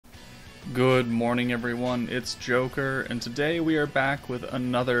Good morning everyone, it's Joker, and today we are back with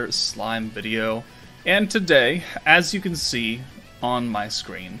another slime video. And today, as you can see on my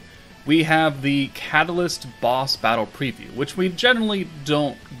screen, we have the Catalyst boss battle preview, which we generally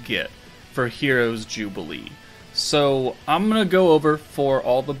don't get for Heroes Jubilee. So I'm going to go over for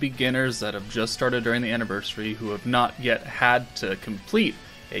all the beginners that have just started during the anniversary who have not yet had to complete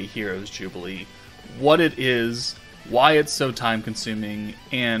a Heroes Jubilee, what it is, why it's so time-consuming,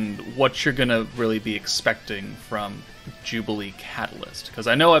 and what you're going to really be expecting from Jubilee Catalyst. Because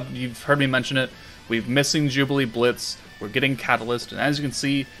I know you've heard me mention it, we've missing Jubilee Blitz, we're getting Catalyst, and as you can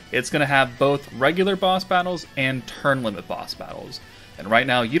see, it's going to have both regular boss battles and turn limit boss battles. And right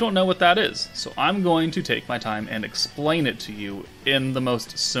now, you don't know what that is, so I'm going to take my time and explain it to you in the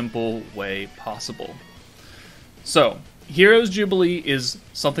most simple way possible. So, Heroes Jubilee is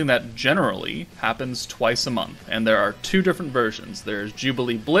something that generally happens twice a month, and there are two different versions. There's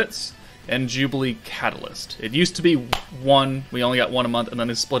Jubilee Blitz and Jubilee Catalyst. It used to be one, we only got one a month, and then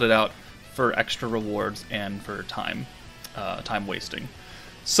they split it out for extra rewards and for time wasting.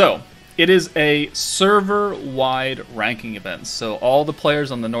 So, it is a server-wide ranking event, so all the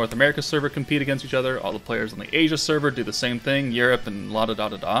players on the North America server compete against each other, all the players on the Asia server do the same thing, Europe and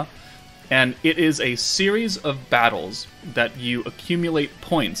la-da-da-da-da. And it is a series of battles that you accumulate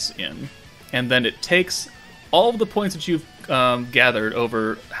points in, and then it takes all of the points that you've gathered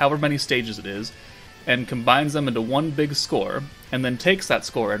over however many stages it is, and combines them into one big score, and then takes that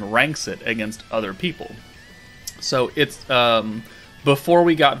score and ranks it against other people. So it's, before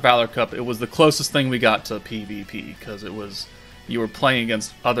we got Valor Cup, it was the closest thing we got to PvP, because it was, you were playing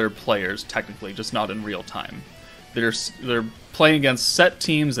against other players, technically, just not in real time. They're playing against set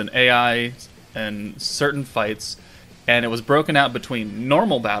teams and AI and certain fights, and it was broken out between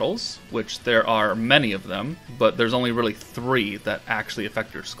normal battles, which there are many of them, but there's only really 3 that actually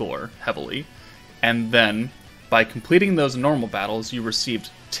affect your score heavily. And then, by completing those normal battles, you received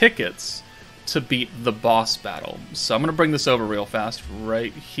tickets to beat the boss battle. So I'm going to bring this over real fast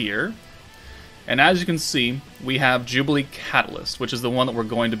right here. And as you can see, we have Jubilee Catalyst, which is the one that we're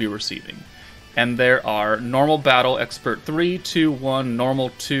going to be receiving. And there are Normal Battle, Expert 3, 2, 1,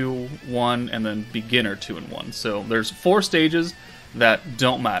 Normal 2, 1, and then Beginner 2 and 1. So there's 4 stages that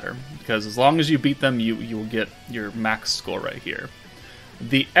don't matter, because as long as you beat them, you will get your max score right here.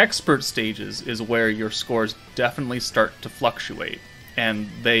 The Expert stages is where your scores definitely start to fluctuate. And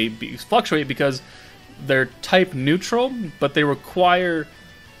they fluctuate because they're type neutral, but they require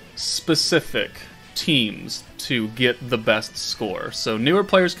specific teams to get the best score. So newer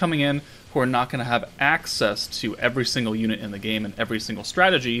players coming in who are not going to have access to every single unit in the game and every single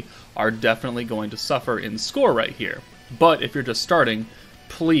strategy are definitely going to suffer in score right here. But if you're just starting,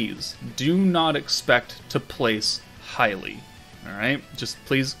 please do not expect to place highly. Alright? Just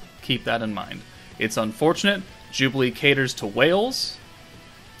please keep that in mind. It's unfortunate. Jubilee caters to whales,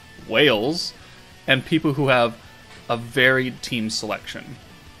 and people who have a varied team selection.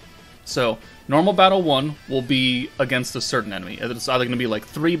 So, Normal Battle 1 will be against a certain enemy. It's either going to be like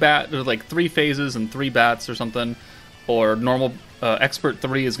 3 phases and 3 bats or something, or Normal Expert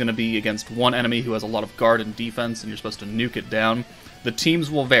 3 is going to be against one enemy who has a lot of guard and defense, and you're supposed to nuke it down. The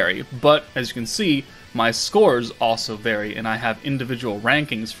teams will vary, but as you can see, my scores also vary, and I have individual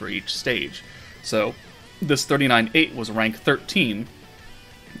rankings for each stage. So, this 39-8 was rank 13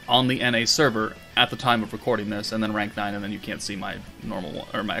 on the NA server at the time of recording this, and then rank 9, and then you can't see my normal one,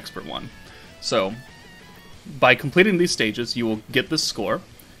 or my expert one. So, by completing these stages, you will get this score,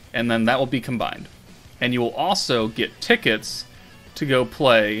 and then that will be combined. And you will also get tickets to go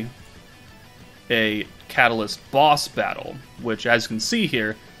play a Catalyst boss battle, which, as you can see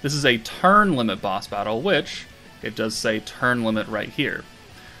here, this is a turn limit boss battle, which, it does say turn limit right here.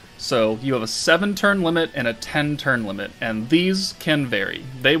 So you have a 7 turn limit and a 10 turn limit, and these can vary.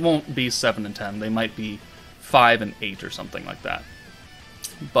 They won't be 7 and 10, they might be 5 and 8 or something like that.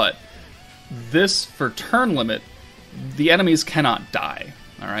 But this, for turn limit, the enemies cannot die,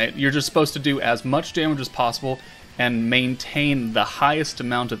 alright? You're just supposed to do as much damage as possible and maintain the highest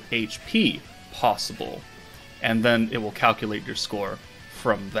amount of HP possible, and then it will calculate your score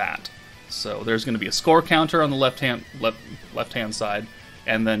from that. So there's going to be a score counter on the left-hand side,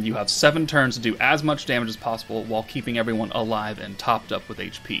 and then you have 7 turns to do as much damage as possible while keeping everyone alive and topped up with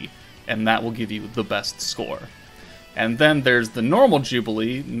HP, and that will give you the best score. And then there's the normal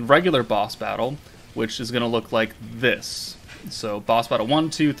Jubilee, regular boss battle, which is going to look like this. So boss battle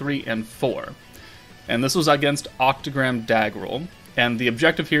 1, 2, 3, and 4. And this was against Octagram Daggerel, and the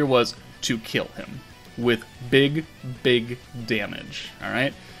objective here was to kill him with big, big damage,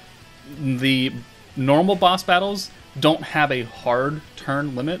 alright? The normal boss battles, don't have a hard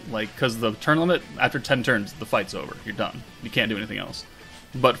turn limit, like, because the turn limit, after 10 turns, the fight's over. You're done. You can't do anything else.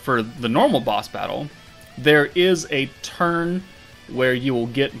 But for the normal boss battle, there is a turn where you will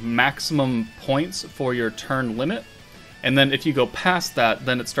get maximum points for your turn limit, and then if you go past that,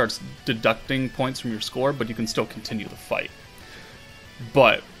 then it starts deducting points from your score, but you can still continue the fight.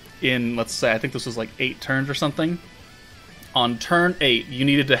 But in, let's say, I think this was like 8 turns or something, on turn 8, you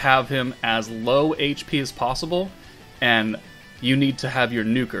needed to have him as low HP as possible, and you need to have your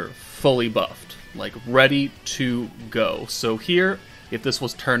nuker fully buffed, like ready to go. So here, if this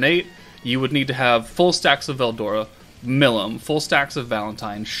was turn 8, you would need to have full stacks of Veldora, Milim, full stacks of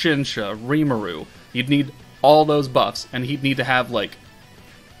Valentine, Shinsha, Rimuru. You'd need all those buffs, and he'd need to have, like,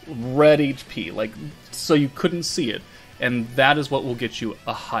 red HP, like, so you couldn't see it. And that is what will get you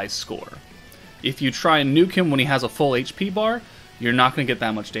a high score. If you try and nuke him when he has a full HP bar, you're not going to get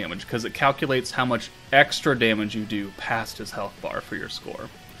that much damage, because it calculates how much extra damage you do past his health bar for your score.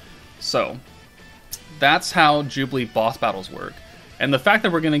 So, that's how Jubilee boss battles work. And the fact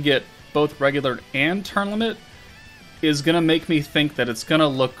that we're going to get both regular and turn limit is going to make me think that it's going to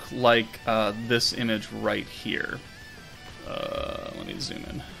look like this image right here. Let me zoom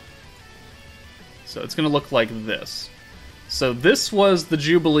in. So it's going to look like this. So this was the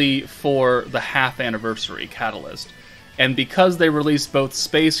Jubilee for the half anniversary Catalyst. And because they released both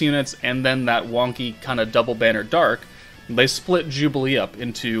space units and then that wonky kind of double banner dark, they split Jubilee up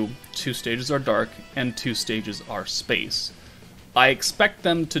into 2 stages are dark and 2 stages are space. I expect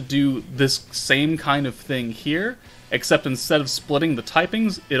them to do this same kind of thing here, except instead of splitting the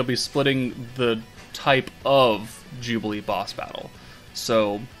typings, it'll be splitting the type of Jubilee boss battle.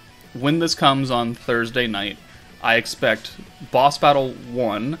 So when this comes on Thursday night, I expect boss battle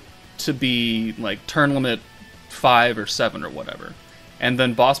 1 to be like turn limit 5 or 7 or whatever. And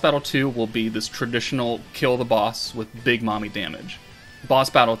then boss battle 2 will be this traditional kill the boss with big mommy damage. Boss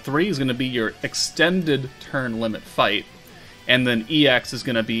battle 3 is going to be your extended turn limit fight, and then EX is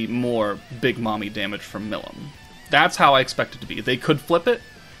going to be more big mommy damage from Milim. That's how I expect it to be. They could flip it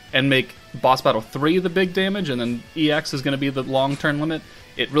and make boss battle 3 the big damage, and then EX is going to be the long turn limit.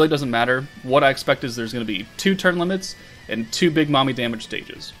 It really doesn't matter. What I expect is there's going to be 2 turn limits and 2 big mommy damage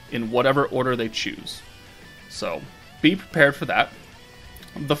stages, in whatever order they choose. So, be prepared for that.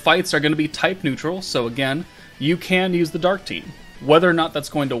 The fights are going to be type neutral, so again, you can use the Dark Team. Whether or not that's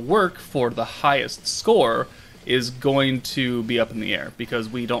going to work for the highest score is going to be up in the air, because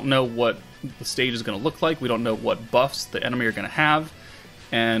we don't know what the stage is going to look like, we don't know what buffs the enemy are going to have,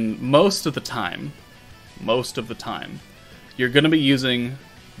 and most of the time, you're going to be using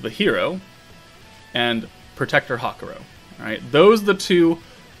the hero and Protector Hakuro. Alright, those are the 2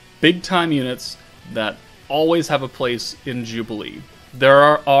 big-time units that always have a place in Jubilee. There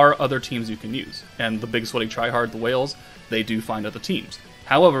are other teams you can use, and the Big Sweaty Tryhard, the Whales, they do find other teams.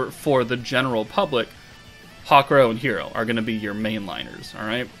 However, for the general public, Hakuro and Hero are going to be your mainliners,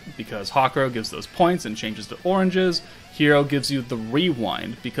 alright? Because Hakuro gives those points and changes to oranges, Hero gives you the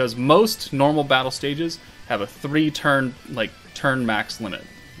rewind, because most normal battle stages have a 3-turn, turn max limit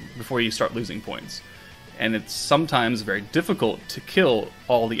before you start losing points. And it's sometimes very difficult to kill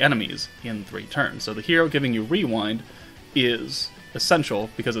all the enemies in 3 turns. So the Hero giving you rewind is essential,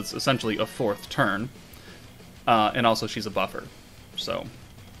 because it's essentially a 4th turn, and also she's a buffer. So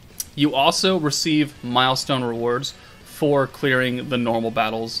you also receive milestone rewards for clearing the normal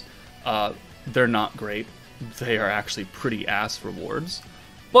battles. They're not great. They are actually pretty ass rewards.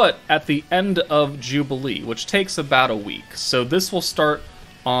 But at the end of Jubilee, which takes about a week, so this will start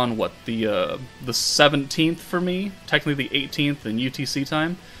on what, the 17th for me, technically the 18th in UTC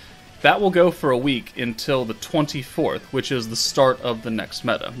time. That will go for a week until the 24th, which is the start of the next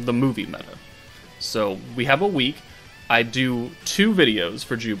meta, the movie meta. So we have a week. I do 2 videos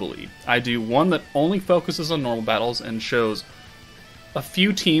for Jubilee. I do one that only focuses on normal battles and shows a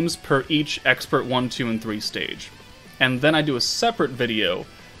few teams per each Expert 1, 2, and 3 stage. And then I do a separate video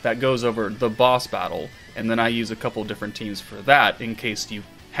that goes over the boss battle, and then I use a couple different teams for that in case you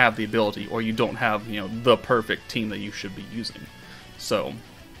have the ability or you don't have, the perfect team that you should be using. So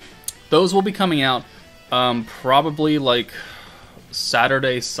those will be coming out probably like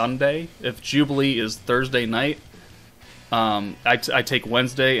Saturday, Sunday. If Jubilee is Thursday night, I take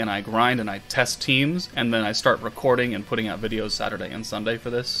Wednesday and I grind and I test teams, and then I start recording and putting out videos Saturday and Sunday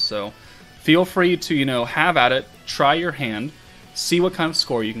for this. So feel free to, have at it, try your hand, see what kind of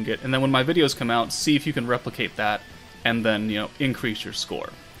score you can get, and then when my videos come out, see if you can replicate that, and then, increase your score.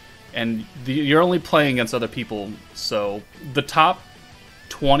 And you're only playing against other people, so the top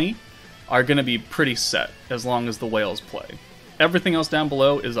 20 are going to be pretty set as long as the Whales play. Everything else down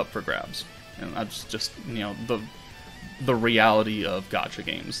below is up for grabs. And that's just, the reality of gacha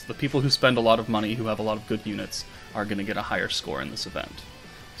games. The people who spend a lot of money, who have a lot of good units, are going to get a higher score in this event.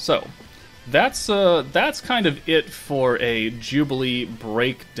 So, that's kind of it for a Jubilee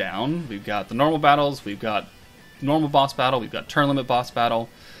breakdown. We've got the normal battles, we've got normal boss battle, we've got turn limit boss battle.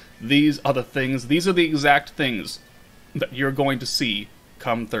 These are the exact things that you're going to see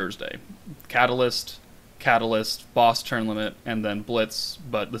come Thursday. Catalyst, boss turn limit, and then Blitz,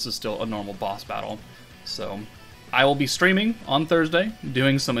 but this is still a normal boss battle. So, I will be streaming on Thursday,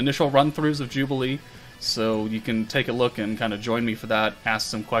 doing some initial run-throughs of Jubilee, so you can take a look and kind of join me for that, ask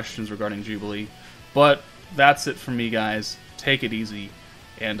some questions regarding Jubilee. But that's it from me, guys. Take it easy,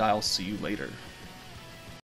 and I'll see you later.